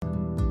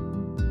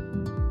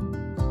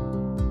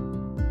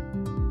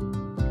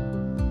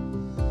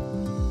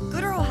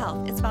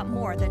about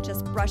more than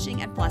just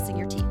brushing and flossing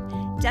your teeth.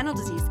 Dental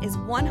disease is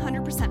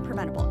 100%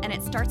 preventable, and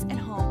it starts at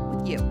home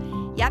with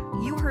you. Yep,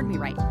 you heard me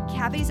right.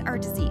 Cavities are a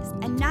disease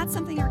and not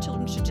something our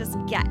children should just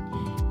get.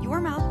 Your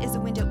mouth is a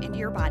window into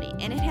your body,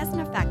 and it has an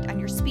effect on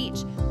your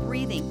speech,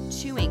 breathing,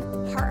 chewing,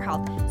 heart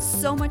health,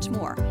 so much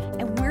more,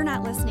 and we're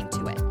not listening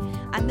to it.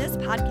 On this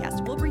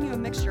podcast, we'll bring you a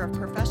mixture of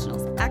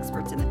professionals,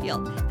 experts in the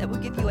field that will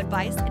give you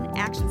advice and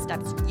action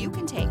steps you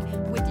can take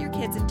with your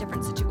kids in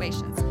different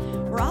situations.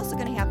 We're also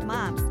going to have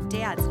moms,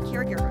 dads,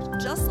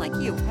 caregivers just like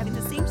you having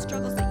the same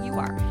struggles that you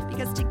are,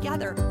 because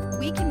together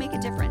we can make a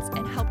difference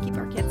and help keep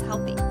our kids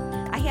healthy.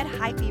 I had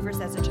high fevers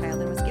as a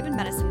child and was given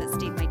medicine that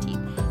staved my teeth.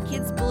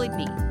 Kids bullied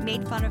me,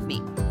 made fun of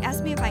me,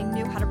 asked me if I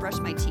knew how to brush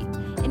my teeth.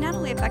 It not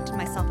only affected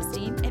my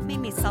self-esteem, it made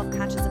me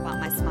self-conscious about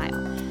my smile.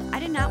 I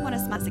did not want to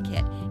smile as a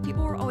kid.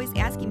 People were always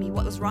asking me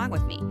what was wrong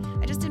with me.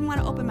 I just didn't want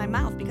to open my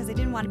mouth because I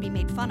didn't want to be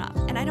made fun of.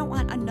 And I don't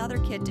want another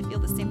kid to feel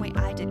the same way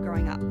I did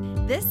growing up.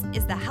 This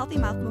is the Healthy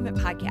Mouth Movement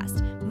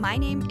Podcast. My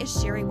name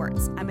is Sherry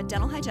Wirtz. I'm a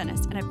dental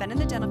hygienist and I've been in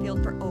the dental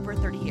field for over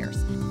 30 years.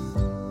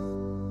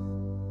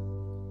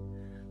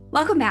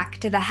 Welcome back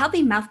to the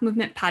Healthy Mouth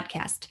Movement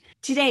Podcast.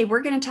 Today,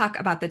 we're going to talk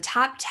about the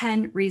top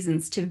 10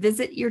 reasons to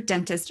visit your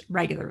dentist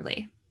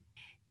regularly.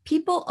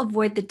 People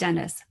avoid the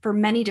dentist for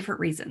many different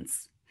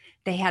reasons.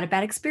 They had a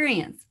bad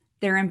experience.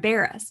 They're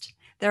embarrassed.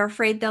 They're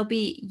afraid they'll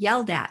be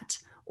yelled at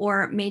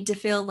or made to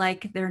feel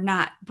like they're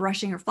not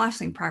brushing or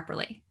flossing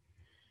properly.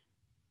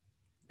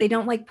 They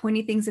don't like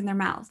pointy things in their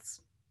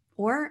mouths.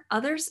 Or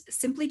others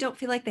simply don't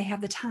feel like they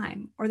have the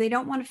time or they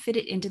don't want to fit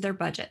it into their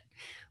budget.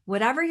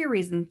 Whatever your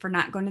reason for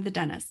not going to the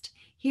dentist,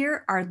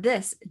 here are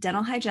this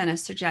dental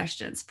hygienist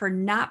suggestions for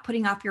not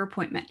putting off your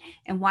appointment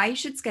and why you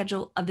should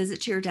schedule a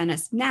visit to your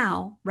dentist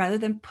now rather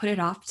than put it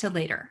off till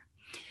later.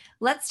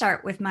 Let's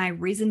start with my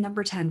reason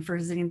number 10 for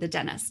visiting the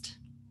dentist.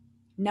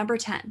 Number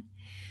 10,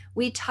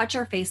 we touch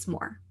our face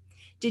more.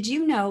 Did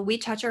you know we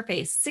touch our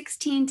face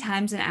 16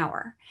 times an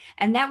hour?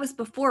 And that was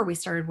before we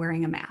started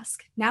wearing a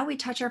mask. Now we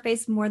touch our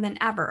face more than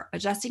ever,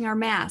 adjusting our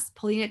mask,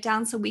 pulling it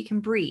down so we can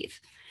breathe.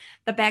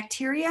 The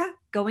bacteria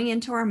going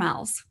into our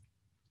mouths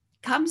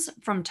comes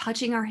from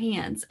touching our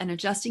hands and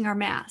adjusting our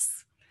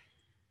masks,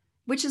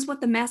 which is what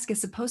the mask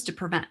is supposed to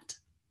prevent.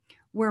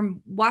 We're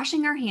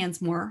washing our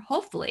hands more,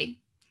 hopefully,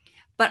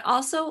 but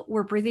also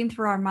we're breathing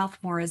through our mouth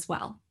more as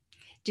well.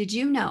 Did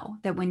you know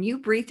that when you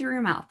breathe through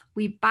your mouth,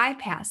 we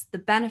bypass the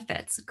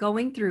benefits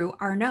going through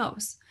our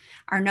nose?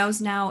 Our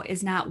nose now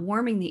is not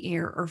warming the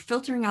air or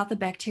filtering out the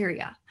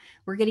bacteria.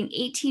 We're getting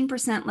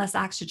 18% less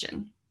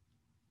oxygen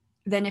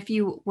than if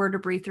you were to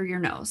breathe through your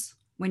nose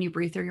when you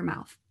breathe through your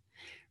mouth.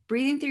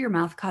 Breathing through your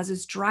mouth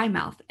causes dry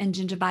mouth and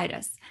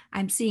gingivitis.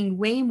 I'm seeing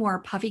way more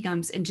puffy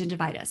gums and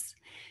gingivitis.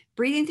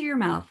 Breathing through your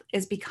mouth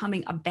is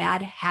becoming a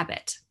bad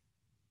habit.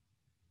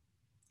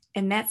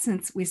 And that's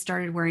since we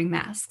started wearing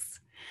masks.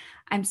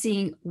 I'm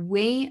seeing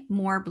way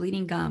more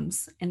bleeding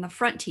gums in the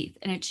front teeth,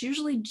 and it's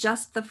usually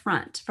just the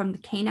front from the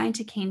canine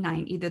to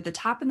canine, either the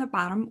top and the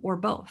bottom or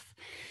both.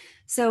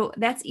 So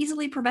that's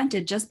easily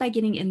prevented just by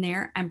getting in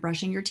there and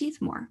brushing your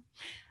teeth more.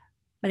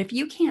 But if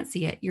you can't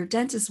see it, your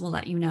dentist will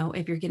let you know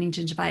if you're getting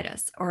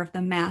gingivitis or if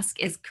the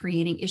mask is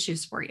creating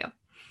issues for you.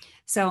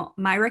 So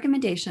my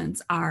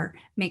recommendations are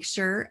make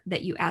sure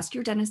that you ask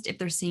your dentist if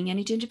they're seeing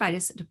any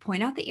gingivitis to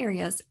point out the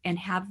areas and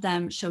have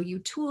them show you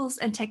tools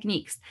and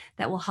techniques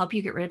that will help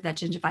you get rid of that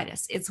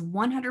gingivitis. It's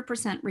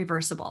 100%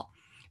 reversible,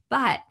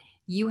 but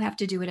you have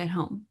to do it at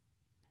home.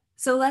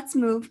 So let's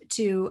move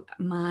to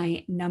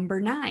my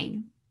number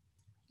 9.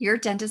 Your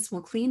dentist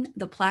will clean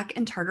the plaque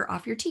and tartar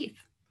off your teeth.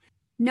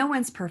 No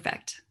one's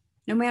perfect.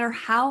 No matter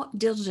how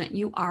diligent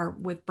you are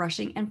with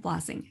brushing and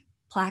flossing,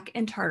 plaque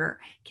and tartar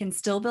can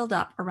still build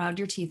up around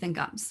your teeth and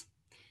gums.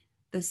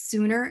 The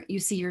sooner you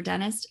see your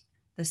dentist,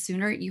 the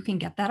sooner you can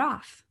get that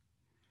off.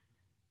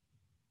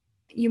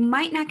 You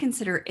might not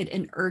consider it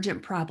an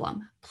urgent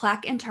problem.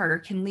 Plaque and tartar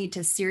can lead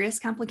to serious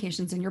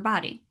complications in your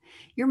body.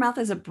 Your mouth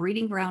is a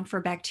breeding ground for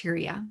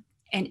bacteria,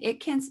 and it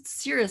can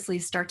seriously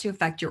start to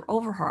affect your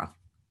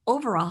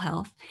overall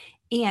health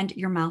and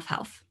your mouth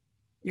health,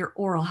 your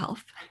oral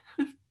health.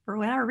 For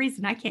whatever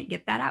reason, I can't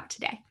get that out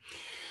today.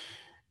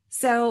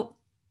 So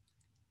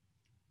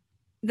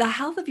the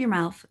health of your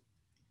mouth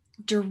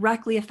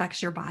directly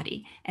affects your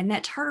body, and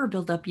that tartar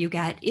buildup you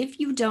get, if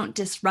you don't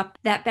disrupt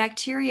that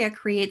bacteria,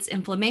 creates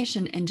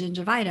inflammation and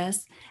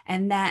gingivitis,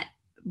 and that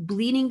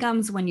bleeding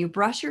gums when you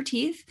brush your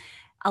teeth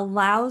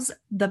allows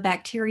the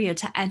bacteria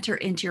to enter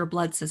into your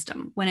blood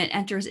system. When it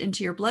enters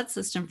into your blood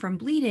system from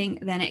bleeding,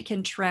 then it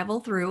can travel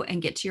through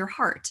and get to your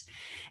heart.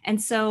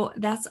 And so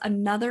that's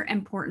another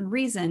important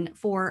reason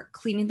for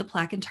cleaning the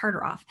plaque and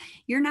tartar off.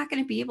 You're not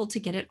going to be able to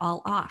get it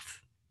all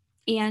off.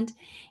 And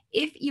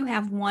if you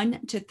have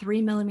 1 to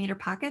 3 millimeter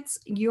pockets,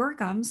 your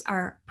gums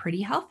are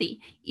pretty healthy,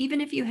 even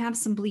if you have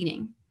some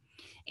bleeding.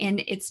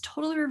 And it's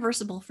totally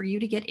reversible for you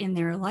to get in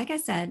there, like I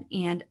said,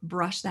 and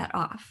brush that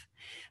off.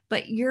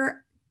 But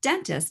your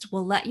dentist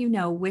will let you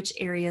know which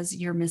areas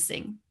you're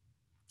missing.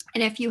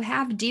 And if you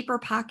have deeper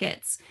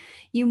pockets,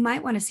 you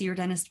might want to see your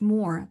dentist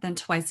more than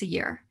twice a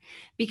year,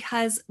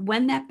 because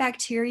when that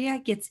bacteria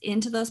gets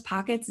into those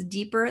pockets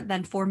deeper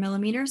than 4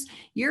 millimeters,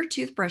 your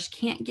toothbrush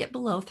can't get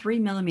below 3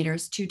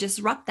 millimeters to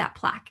disrupt that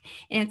plaque.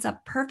 And it's a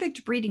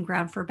perfect breeding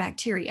ground for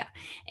bacteria.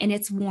 And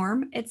it's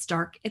warm, it's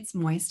dark, it's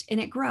moist, and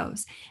it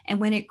grows. And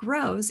when it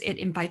grows, it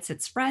invites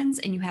its friends,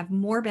 and you have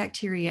more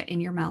bacteria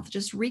in your mouth,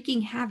 just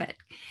wreaking havoc.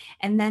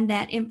 And then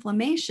that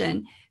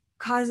inflammation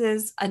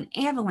causes an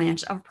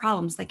avalanche of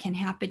problems that can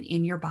happen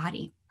in your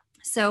body.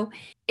 So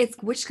it's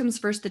which comes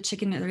first, the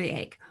chicken or the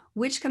egg?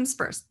 Which comes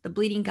first, the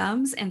bleeding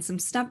gums and some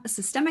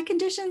systemic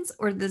conditions,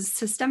 or the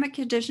systemic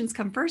conditions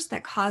come first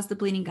that cause the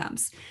bleeding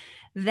gums?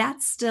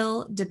 That's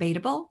still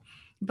debatable,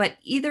 but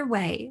either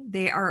way,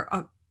 they are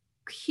a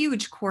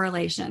huge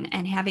correlation,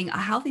 and having a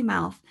healthy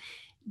mouth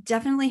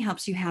definitely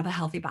helps you have a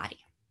healthy body.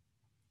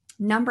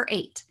 Number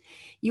 8,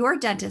 your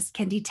dentist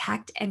can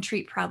detect and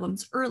treat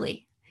problems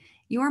early.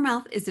 Your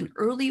mouth is an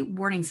early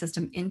warning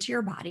system into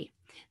your body.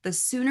 The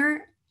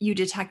sooner you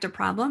detect a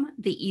problem,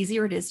 the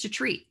easier it is to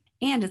treat,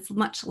 and it's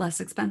much less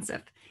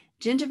expensive.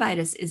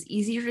 Gingivitis is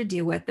easier to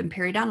deal with than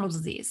periodontal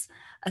disease.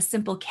 A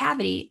simple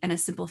cavity and a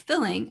simple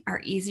filling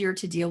are easier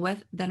to deal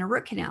with than a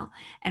root canal,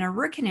 and a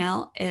root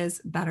canal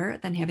is better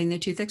than having the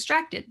tooth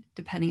extracted,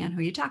 depending on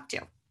who you talk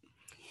to.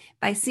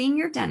 By seeing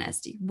your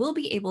dentist, you will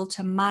be able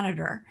to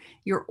monitor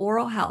your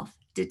oral health,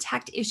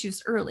 detect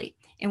issues early,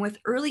 and with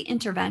early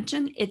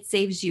intervention, it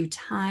saves you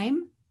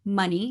time,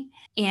 money,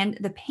 and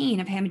the pain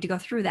of having to go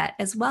through that,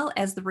 as well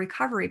as the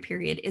recovery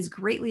period is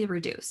greatly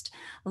reduced,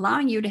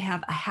 allowing you to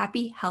have a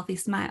happy, healthy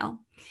smile.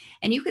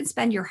 And you can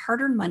spend your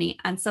hard-earned money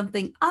on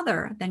something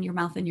other than your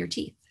mouth and your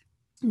teeth.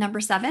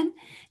 Number 7,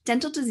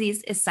 dental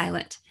disease is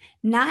silent.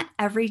 Not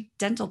every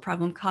dental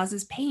problem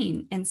causes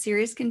pain, and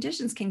serious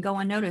conditions can go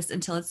unnoticed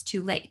until it's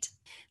too late.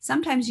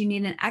 Sometimes you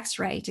need an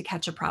x-ray to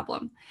catch a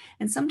problem,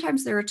 and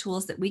sometimes there are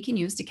tools that we can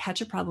use to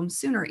catch a problem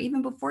sooner,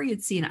 even before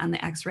you'd see it on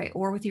the x-ray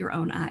or with your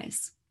own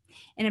eyes.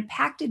 An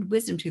impacted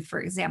wisdom tooth, for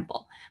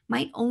example,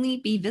 might only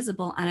be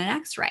visible on an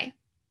x-ray.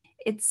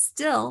 It's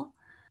still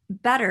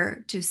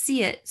better to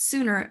see it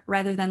sooner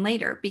rather than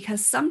later,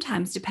 because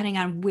sometimes, depending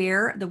on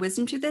where the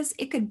wisdom tooth is,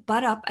 it could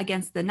butt up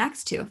against the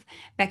next tooth.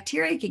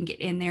 Bacteria can get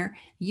in there,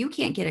 you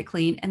can't get it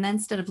clean, and then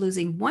instead of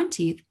losing one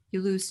teeth,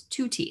 you lose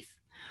 2 teeth.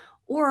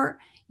 Or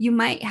you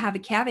might have a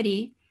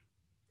cavity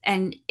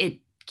and it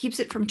keeps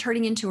it from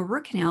turning into a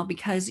root canal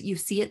because you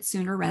see it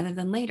sooner rather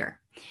than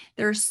later.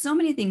 There are so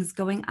many things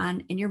going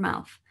on in your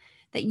mouth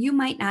that you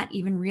might not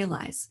even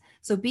realize.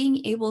 So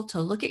being able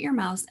to look at your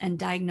mouth and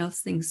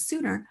diagnose things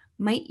sooner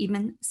might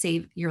even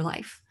save your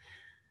life.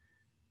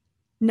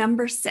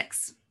 Number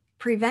 6,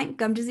 prevent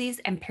gum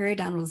disease and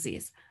periodontal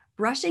disease.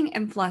 Brushing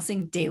and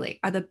flossing daily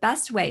are the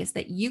best ways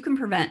that you can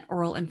prevent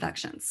oral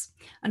infections.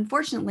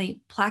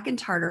 Unfortunately, plaque and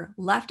tartar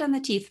left on the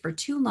teeth for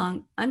too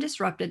long,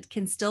 undisrupted,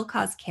 can still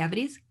cause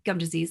cavities, gum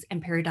disease,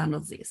 and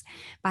periodontal disease.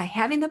 By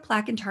having the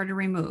plaque and tartar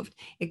removed,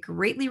 it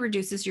greatly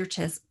reduces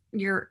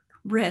your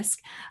risk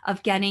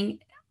of getting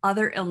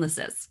other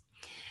illnesses.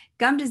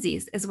 Gum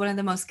disease is one of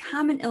the most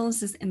common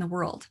illnesses in the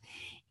world.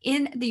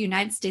 In the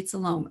United States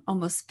alone,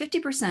 almost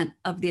 50%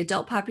 of the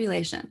adult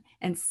population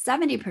and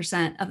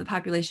 70% of the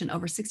population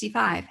over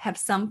 65 have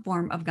some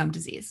form of gum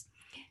disease.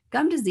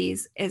 Gum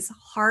disease is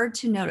hard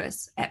to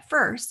notice at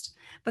first,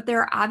 but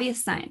there are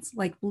obvious signs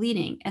like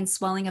bleeding and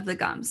swelling of the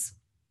gums.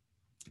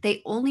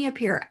 They only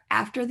appear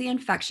after the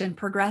infection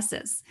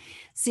progresses.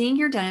 Seeing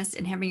your dentist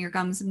and having your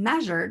gums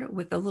measured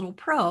with a little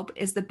probe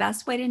is the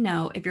best way to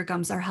know if your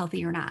gums are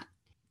healthy or not.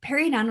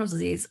 Periodontal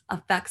disease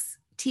affects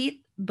teeth,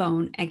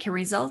 bone, and can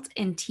result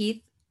in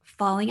teeth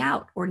falling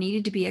out or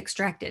needed to be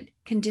extracted.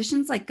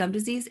 Conditions like gum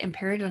disease and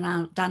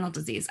periodontal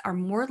disease are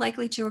more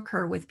likely to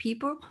occur with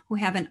people who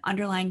have an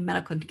underlying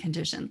medical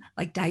condition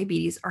like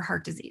diabetes or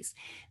heart disease.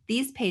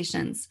 These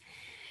patients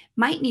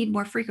might need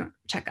more frequent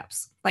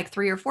checkups, like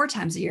 3 or 4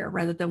 times a year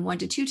rather than 1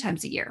 to 2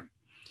 times a year,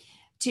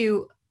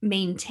 to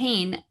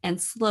maintain and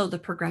slow the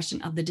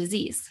progression of the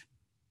disease.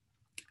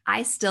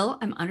 I still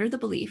am under the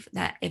belief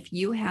that if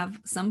you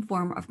have some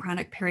form of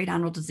chronic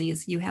periodontal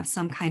disease, you have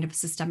some kind of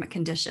systemic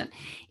condition,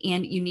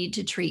 and you need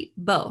to treat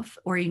both,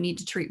 or you need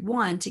to treat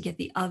one to get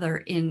the other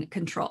in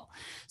control.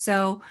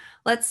 So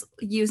let's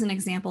use an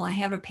example. I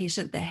have a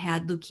patient that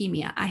had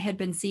leukemia. I had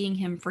been seeing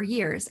him for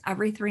years,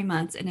 every 3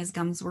 months, and his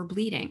gums were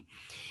bleeding.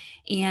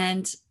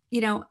 And,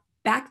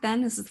 back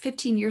then, this is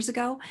 15 years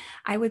ago,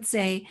 I would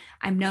say,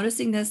 I'm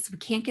noticing this. We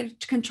can't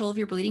get control of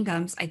your bleeding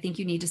gums. I think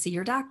you need to see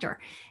your doctor.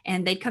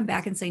 And they'd come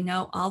back and say,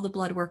 no, all the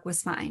blood work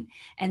was fine.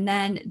 And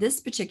then this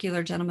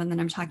particular gentleman that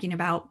I'm talking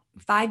about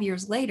 5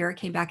 years later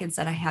came back and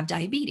said, I have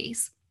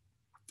diabetes.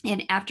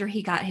 And after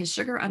he got his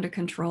sugar under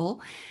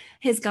control,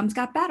 his gums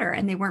got better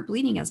and they weren't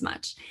bleeding as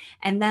much.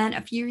 And then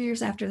a few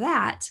years after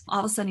that, all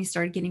of a sudden he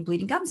started getting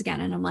bleeding gums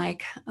again. And I'm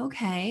like,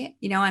 okay,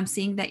 I'm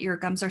seeing that your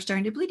gums are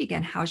starting to bleed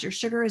again. How's your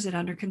sugar? Is it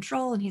under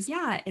control? And he's,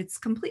 yeah, it's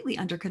completely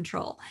under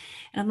control.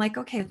 And I'm like,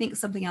 okay, I think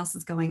something else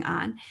is going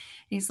on. And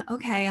he's like,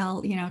 okay,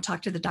 I'll,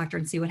 talk to the doctor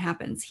and see what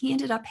happens. He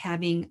ended up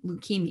having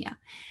leukemia.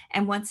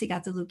 And once he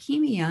got the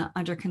leukemia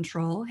under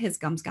control, his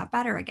gums got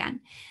better again.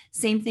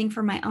 Same thing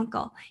for my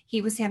uncle.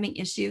 He was having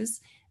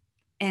issues,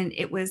 and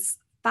it was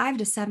 5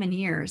 to 7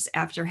 years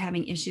after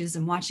having issues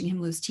and watching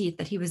him lose teeth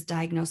that he was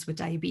diagnosed with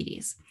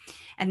diabetes.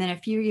 And then a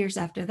few years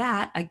after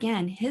that,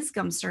 again, his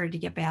gums started to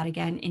get bad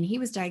again, and he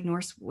was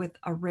diagnosed with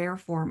a rare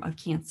form of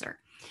cancer.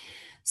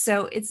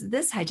 So it's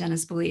this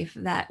hygienist belief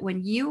that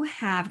when you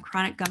have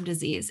chronic gum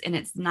disease and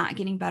it's not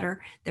getting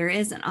better, there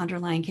is an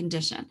underlying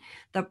condition.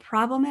 The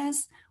problem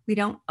is we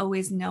don't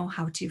always know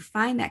how to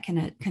find that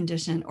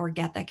condition or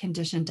get that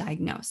condition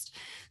diagnosed.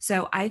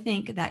 So I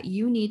think that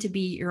you need to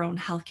be your own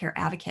healthcare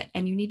advocate,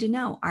 and you need to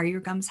know, are your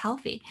gums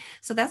healthy?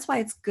 So that's why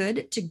it's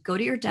good to go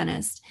to your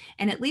dentist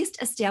and at least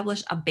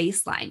establish a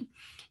baseline.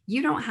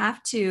 You don't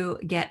have to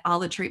get all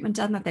the treatment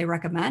done that they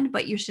recommend,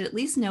 but you should at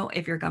least know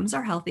if your gums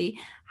are healthy,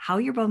 how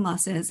your bone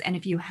loss is, and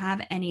if you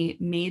have any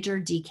major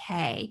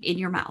decay in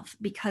your mouth,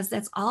 because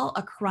that's all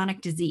a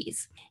chronic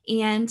disease.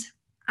 And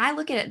I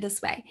look at it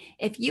this way.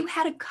 If you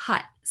had a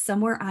cut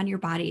somewhere on your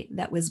body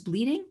that was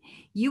bleeding,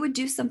 you would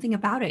do something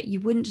about it.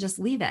 You wouldn't just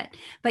leave it.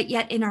 But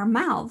yet in our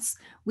mouths,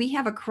 we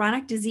have a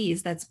chronic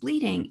disease that's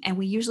bleeding, and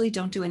we usually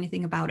don't do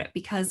anything about it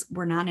because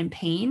we're not in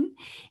pain,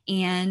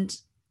 and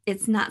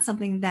it's not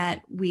something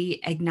that we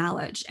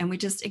acknowledge, and we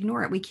just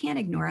ignore it. We can't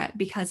ignore it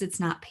because it's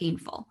not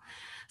painful.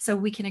 So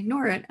we can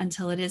ignore it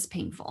until it is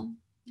painful,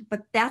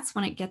 but that's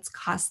when it gets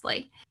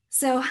costly.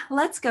 So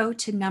let's go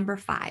to number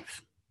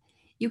 5.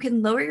 You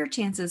can lower your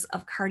chances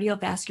of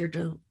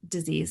cardiovascular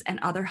disease and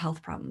other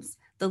health problems.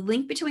 The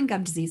link between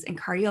gum disease and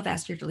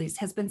cardiovascular disease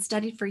has been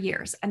studied for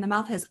years, and the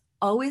mouth has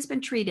always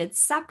been treated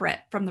separate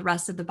from the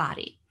rest of the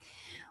body.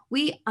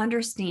 We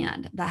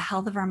understand the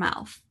health of our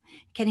mouth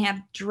can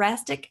have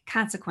drastic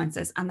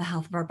consequences on the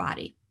health of our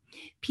body.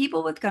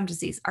 People with gum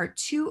disease are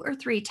 2 or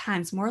 3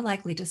 times more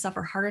likely to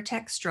suffer heart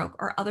attack, stroke,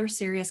 or other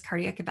serious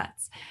cardiac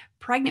events.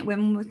 Pregnant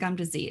women with gum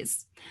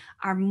disease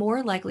are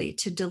more likely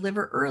to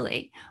deliver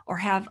early or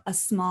have a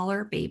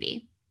smaller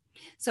baby.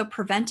 So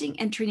preventing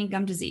and treating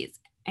gum disease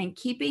and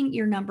keeping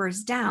your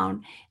numbers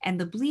down and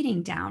the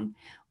bleeding down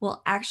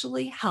will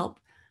actually help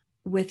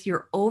with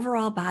your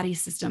overall body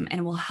system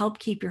and will help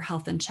keep your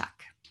health in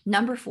check.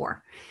 Number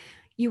 4,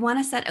 you want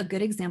to set a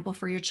good example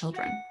for your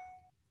children.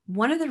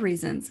 One of the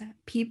reasons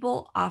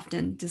people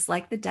often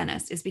dislike the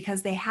dentist is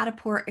because they had a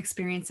poor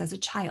experience as a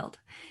child.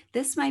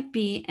 This might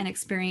be an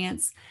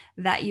experience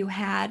that you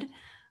had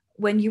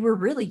when you were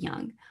really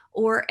young,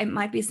 or it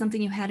might be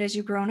something you had as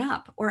you've grown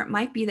up, or it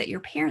might be that your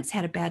parents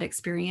had a bad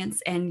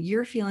experience and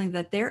you're feeling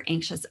that they're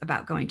anxious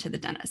about going to the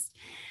dentist.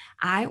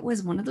 I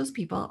was one of those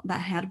people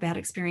that had a bad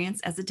experience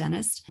as a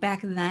dentist.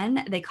 Back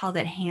then, they called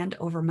it hand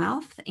over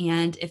mouth.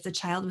 And if the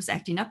child was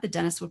acting up, the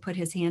dentist would put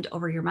his hand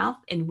over your mouth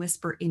and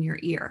whisper in your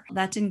ear.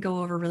 That didn't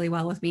go over really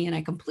well with me, and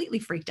I completely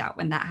freaked out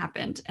when that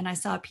happened. And I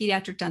saw a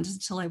pediatric dentist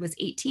until I was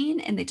 18,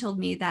 and they told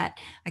me that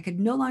I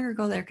could no longer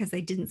go there because they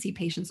didn't see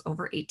patients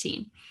over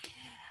 18.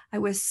 I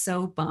was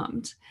so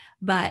bummed,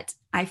 but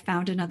I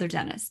found another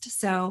dentist.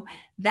 So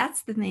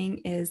that's the thing,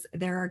 is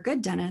there are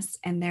good dentists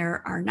and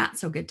there are not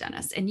so good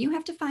dentists, and you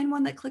have to find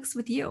one that clicks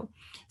with you.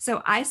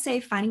 So I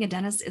say finding a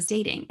dentist is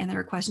dating, and there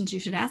are questions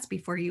you should ask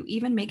before you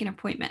even make an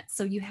appointment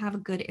so you have a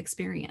good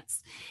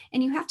experience.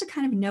 And you have to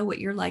kind of know what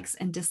your likes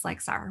and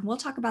dislikes are. We'll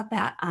talk about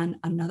that on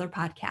another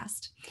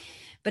podcast.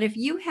 But if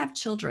you have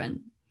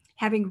children,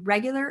 having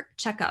regular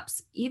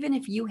checkups, even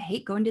if you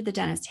hate going to the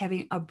dentist,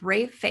 having a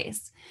brave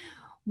face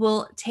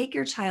will take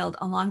your child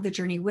along the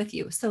journey with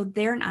you so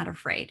they're not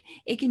afraid.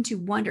 It can do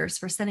wonders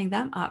for setting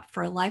them up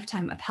for a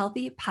lifetime of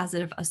healthy,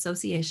 positive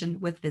association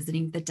with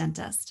visiting the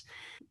dentist.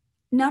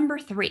 Number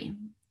 3,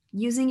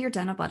 using your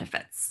dental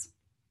benefits.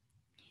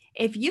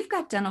 If you've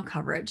got dental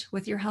coverage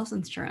with your health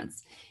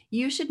insurance,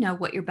 you should know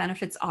what your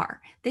benefits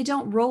are. They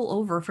don't roll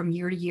over from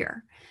year to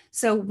year.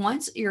 So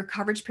once your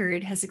coverage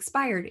period has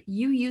expired,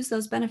 you use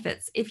those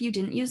benefits if you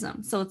didn't use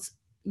them. So it's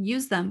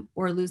use them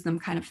or lose them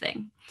kind of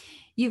thing.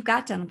 You've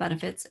got dental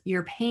benefits,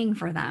 you're paying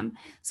for them.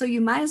 So you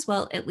might as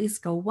well at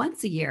least go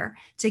once a year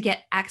to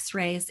get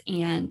x-rays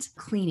and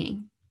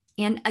cleaning.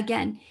 And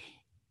again,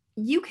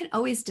 you can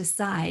always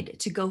decide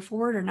to go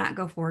forward or not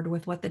go forward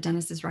with what the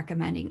dentist is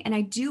recommending. And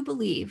I do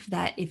believe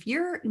that if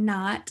you're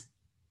not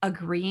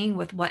agreeing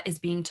with what is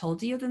being told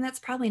to you, then that's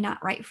probably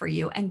not right for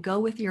you, and go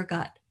with your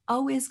gut.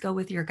 Always go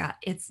with your gut.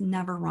 It's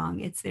never wrong.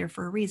 It's there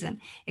for a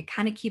reason. It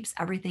kind of keeps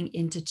everything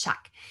into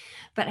check.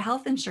 But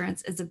health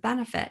insurance is a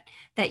benefit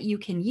that you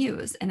can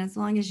use. And as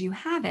long as you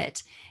have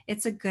it,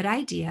 it's a good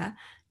idea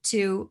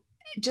to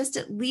just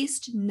at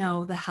least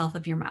know the health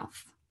of your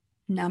mouth.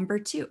 Number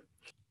 2,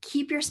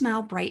 keep your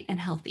smile bright and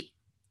healthy.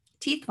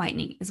 Teeth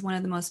whitening is one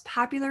of the most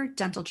popular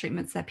dental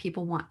treatments that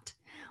people want.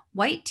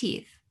 White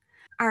teeth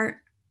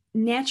are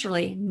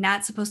naturally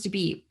not supposed to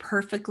be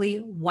perfectly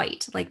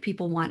white like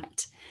people want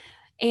it.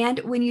 And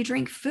when you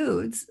drink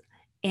foods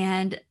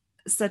and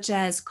such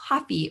as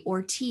coffee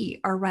or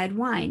tea or red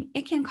wine,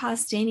 it can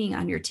cause staining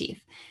on your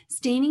teeth.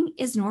 Staining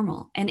is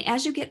normal. And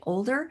as you get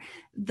older,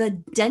 the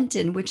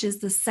dentin, which is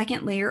the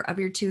second layer of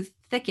your tooth,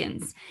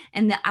 thickens,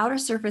 and the outer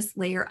surface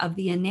layer of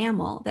the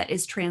enamel that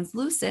is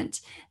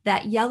translucent,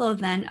 that yellow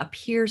then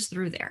appears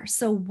through there.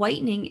 So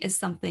whitening is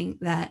something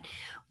that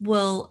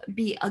will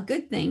be a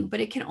good thing,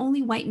 but it can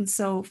only whiten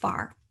so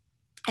far.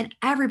 And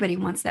everybody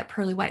wants that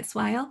pearly white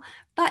smile,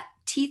 but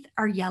teeth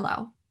are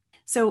yellow.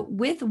 So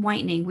with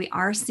whitening, we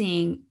are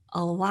seeing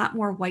a lot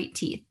more white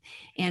teeth,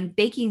 and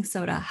baking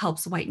soda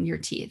helps whiten your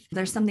teeth.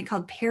 There's something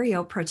called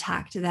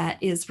Protect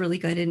that is really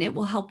good, and it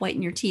will help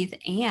whiten your teeth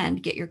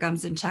and get your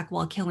gums in check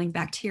while killing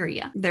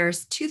bacteria.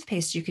 There's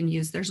toothpaste you can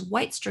use. There's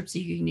white strips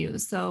you can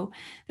use. So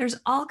there's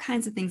all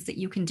kinds of things that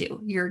you can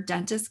do. Your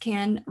dentist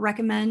can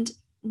recommend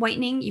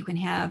whitening. You can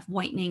have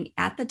whitening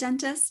at the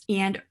dentist.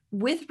 And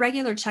with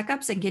regular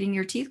checkups and getting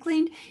your teeth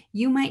cleaned,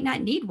 you might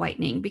not need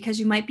whitening because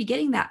you might be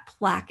getting that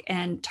plaque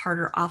and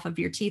tartar off of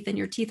your teeth, and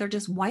your teeth are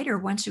just whiter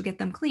once you get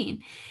them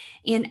clean.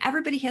 And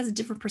everybody has a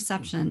different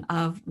perception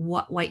of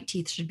what white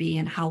teeth should be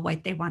and how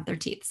white they want their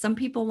teeth. Some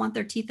people want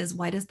their teeth as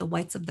white as the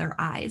whites of their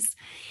eyes.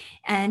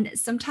 And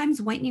sometimes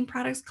whitening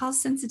products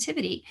cause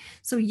sensitivity.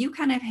 So you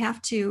kind of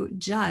have to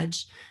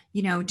judge,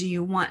 do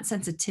you want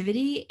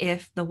sensitivity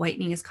if the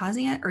whitening is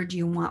causing it, or do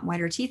you want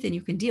whiter teeth and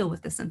you can deal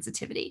with the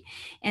sensitivity?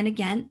 And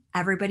again,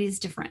 everybody's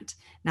different.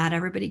 Not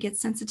everybody gets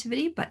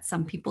sensitivity, but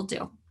some people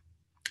do.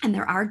 And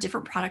there are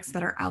different products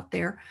that are out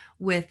there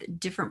with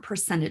different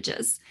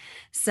percentages.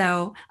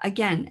 So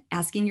again,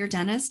 asking your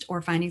dentist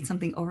or finding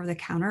something over the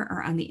counter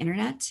or on the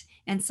internet.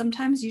 And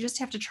sometimes you just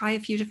have to try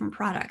a few different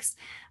products.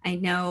 I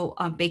know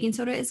baking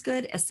soda is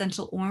good.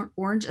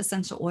 Orange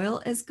essential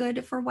oil is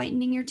good for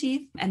whitening your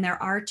teeth. And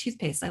there are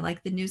toothpaste. I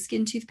like the New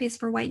Skin toothpaste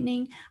for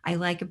whitening. I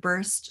like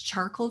Burst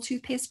charcoal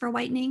toothpaste for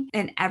whitening.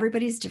 And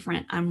everybody's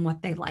different on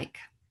what they like.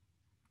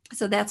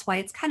 So that's why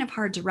it's kind of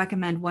hard to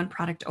recommend one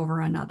product over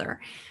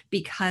another,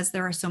 because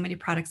there are so many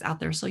products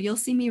out there. So you'll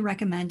see me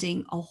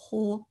recommending a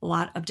whole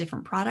lot of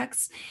different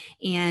products,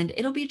 and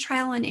it'll be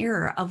trial and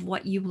error of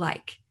what you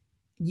like.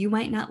 You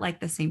might not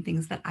like the same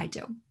things that I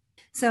do.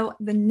 So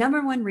the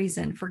number one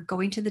reason for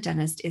going to the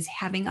dentist is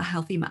having a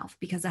healthy mouth,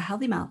 because a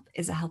healthy mouth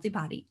is a healthy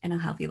body and a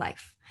healthy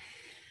life.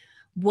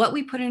 What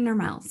we put in our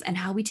mouths and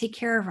how we take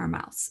care of our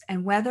mouths,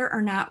 and whether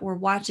or not we're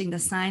watching the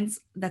signs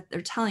that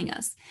they're telling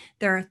us,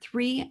 there are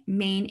three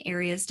main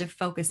areas to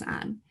focus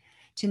on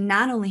to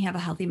not only have a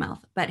healthy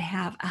mouth, but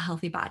have a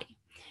healthy body.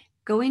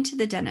 Going to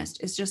the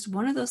dentist is just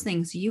one of those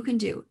things you can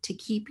do to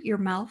keep your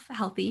mouth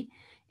healthy,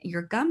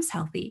 your gums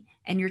healthy,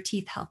 and your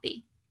teeth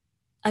healthy.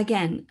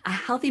 Again, a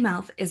healthy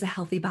mouth is a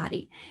healthy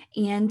body,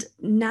 and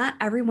not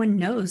everyone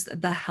knows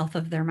the health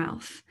of their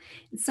mouth.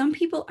 Some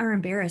people are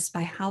embarrassed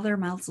by how their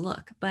mouths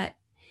look, but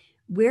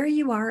where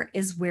you are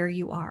is where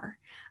you are.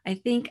 I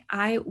think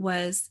I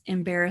was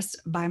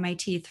embarrassed by my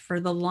teeth for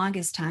the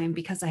longest time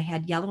because I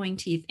had yellowing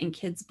teeth and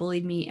kids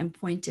bullied me and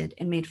pointed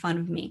and made fun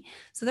of me.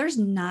 So there's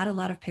not a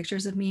lot of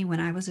pictures of me when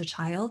I was a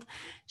child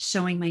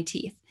showing my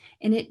teeth.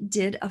 And it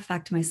did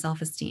affect my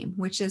self-esteem,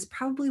 which is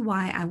probably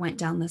why I went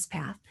down this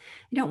path.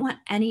 I don't want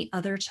any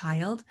other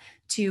child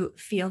to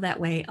feel that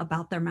way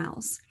about their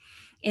mouths.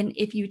 And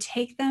if you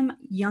take them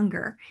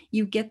younger,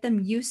 you get them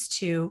used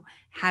to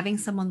having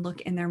someone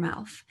look in their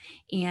mouth,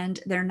 and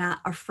they're not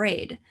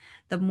afraid.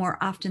 The more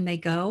often they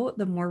go,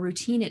 the more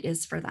routine it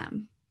is for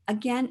them.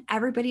 Again,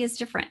 everybody is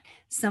different.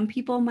 Some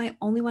people might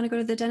only want to go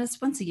to the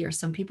dentist once a year.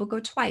 Some people go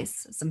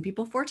twice. Some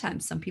people 4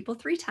 times. Some people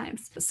 3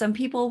 times. Some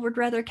people would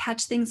rather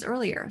catch things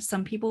earlier.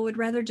 Some people would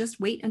rather just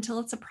wait until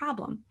it's a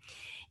problem.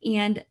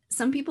 And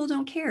some people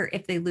don't care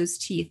if they lose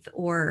teeth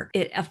or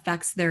it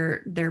affects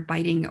their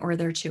biting or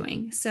their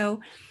chewing.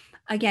 So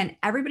again,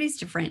 everybody's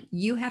different.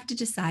 You have to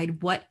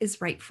decide what is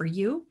right for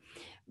you.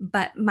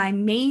 But my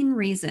main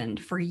reason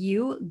for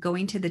you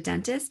going to the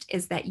dentist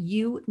is that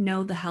you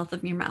know the health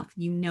of your mouth.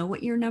 You know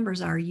what your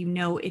numbers are. You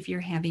know if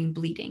you're having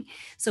bleeding.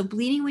 So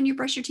bleeding when you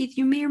brush your teeth,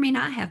 you may or may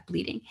not have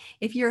bleeding.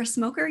 If you're a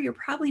smoker, you're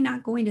probably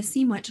not going to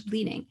see much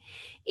bleeding.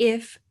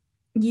 If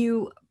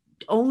you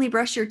only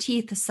brush your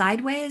teeth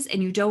sideways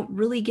and you don't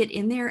really get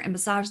in there and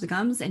massage the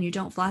gums and you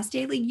don't floss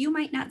daily, you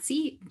might not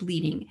see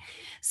bleeding.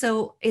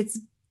 So it's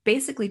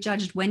basically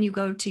judged when you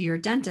go to your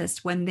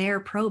dentist, when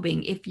they're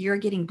probing, if you're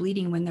getting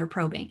bleeding when they're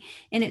probing.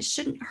 And it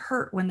shouldn't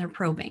hurt when they're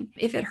probing.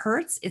 If it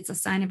hurts, it's a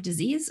sign of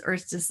disease, or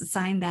it's just a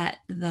sign that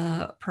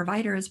the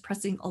provider is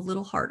pressing a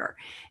little harder.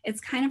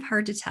 It's kind of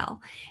hard to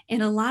tell.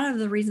 And a lot of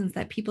the reasons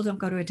that people don't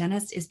go to a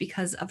dentist is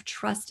because of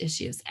trust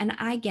issues. And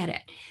I get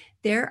it.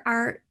 There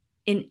are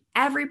In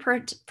every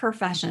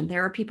profession,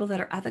 there are people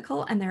that are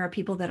ethical and there are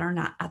people that are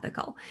not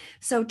ethical.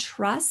 So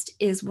trust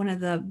is one of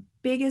the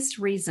biggest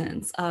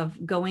reasons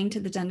of going to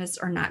the dentist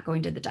or not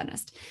going to the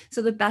dentist.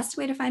 So the best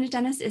way to find a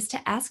dentist is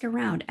to ask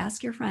around,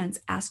 ask your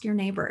friends, ask your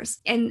neighbors.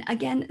 And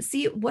again,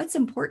 see what's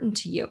important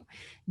to you.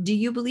 Do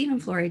you believe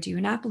in fluoride? Do you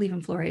not believe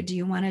in fluoride? Do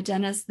you want a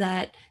dentist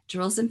that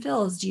drills and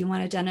fills? Do you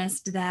want a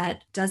dentist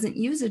that doesn't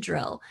use a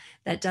drill,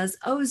 that does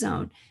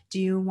ozone?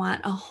 Do you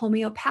want a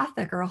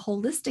homeopathic or a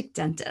holistic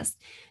dentist?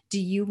 Do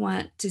you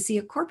want to see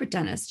a corporate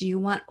dentist? Do you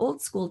want old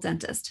school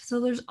dentist? So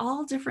there's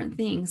all different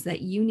things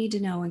that you need to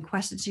know and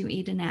questions you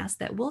need to ask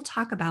that we'll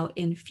talk about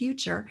in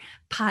future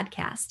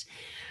podcasts.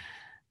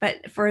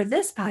 But for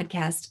this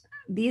podcast,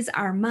 these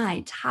are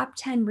my top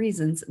 10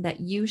 reasons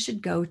that you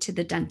should go to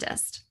the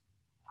dentist.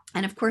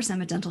 And of course,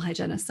 I'm a dental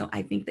hygienist, so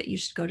I think that you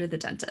should go to the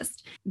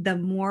dentist. The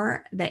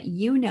more that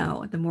you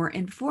know, the more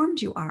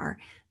informed you are,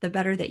 the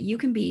better that you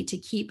can be to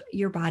keep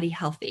your body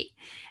healthy.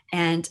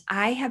 And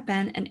I have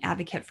been an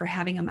advocate for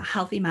having a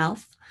healthy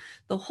mouth.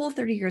 The whole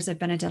 30 years I've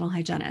been a dental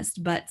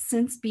hygienist, but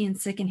since being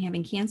sick and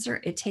having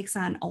cancer, it takes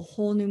on a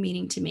whole new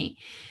meaning to me,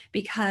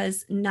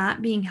 because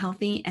not being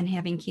healthy and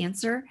having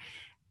cancer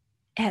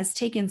has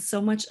taken so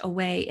much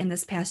away in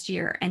this past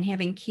year. And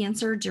having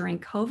cancer during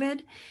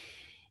COVID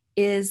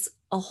is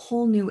a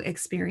whole new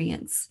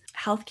experience.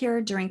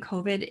 Healthcare during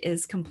COVID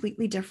is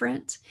completely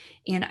different.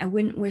 And I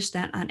wouldn't wish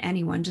that on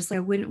anyone, just like I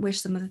wouldn't wish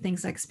some of the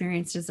things I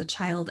experienced as a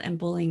child and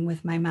bullying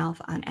with my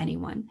mouth on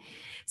anyone.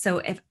 So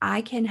if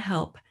I can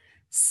help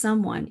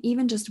someone,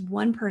 even just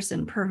one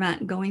person,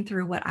 prevent going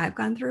through what I've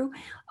gone through,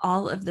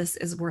 all of this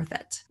is worth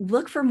it.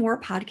 Look for more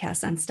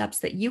podcasts on steps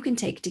that you can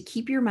take to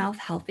keep your mouth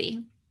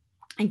healthy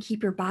and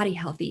keep your body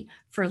healthy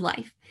for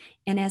life.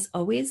 And as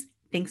always,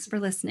 thanks for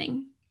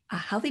listening. A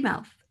healthy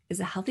mouth is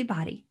a healthy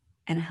body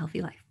and a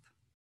healthy life.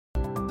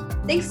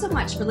 Thanks so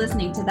much for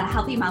listening to the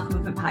Healthy Mouth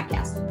Movement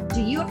Podcast.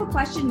 Do you have a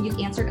question you've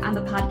answered on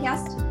the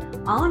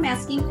podcast? All I'm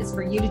asking is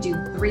for you to do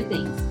 3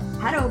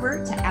 things. Head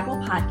over to Apple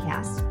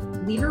Podcasts,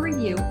 leave a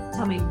review,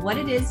 tell me what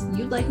it is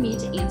you'd like me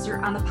to answer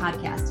on the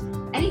podcast,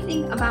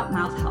 anything about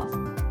mouth health.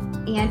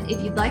 And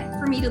if you'd like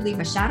for me to leave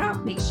a shout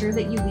out, make sure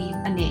that you leave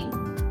a name.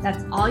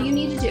 That's all you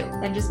need to do.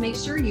 Then just make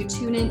sure you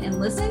tune in and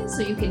listen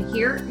so you can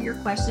hear your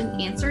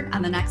question answered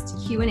on the next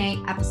Q&A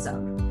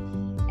episode.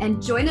 And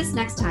join us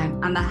next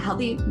time on the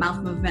Healthy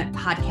Mouth Movement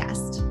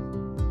Podcast.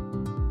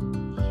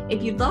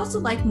 If you'd also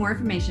like more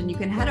information, you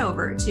can head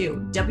over to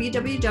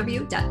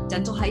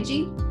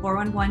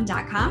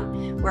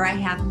www.dentalhygiene411.com, where I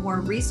have more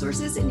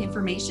resources and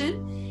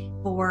information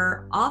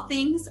for all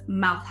things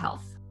mouth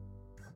health.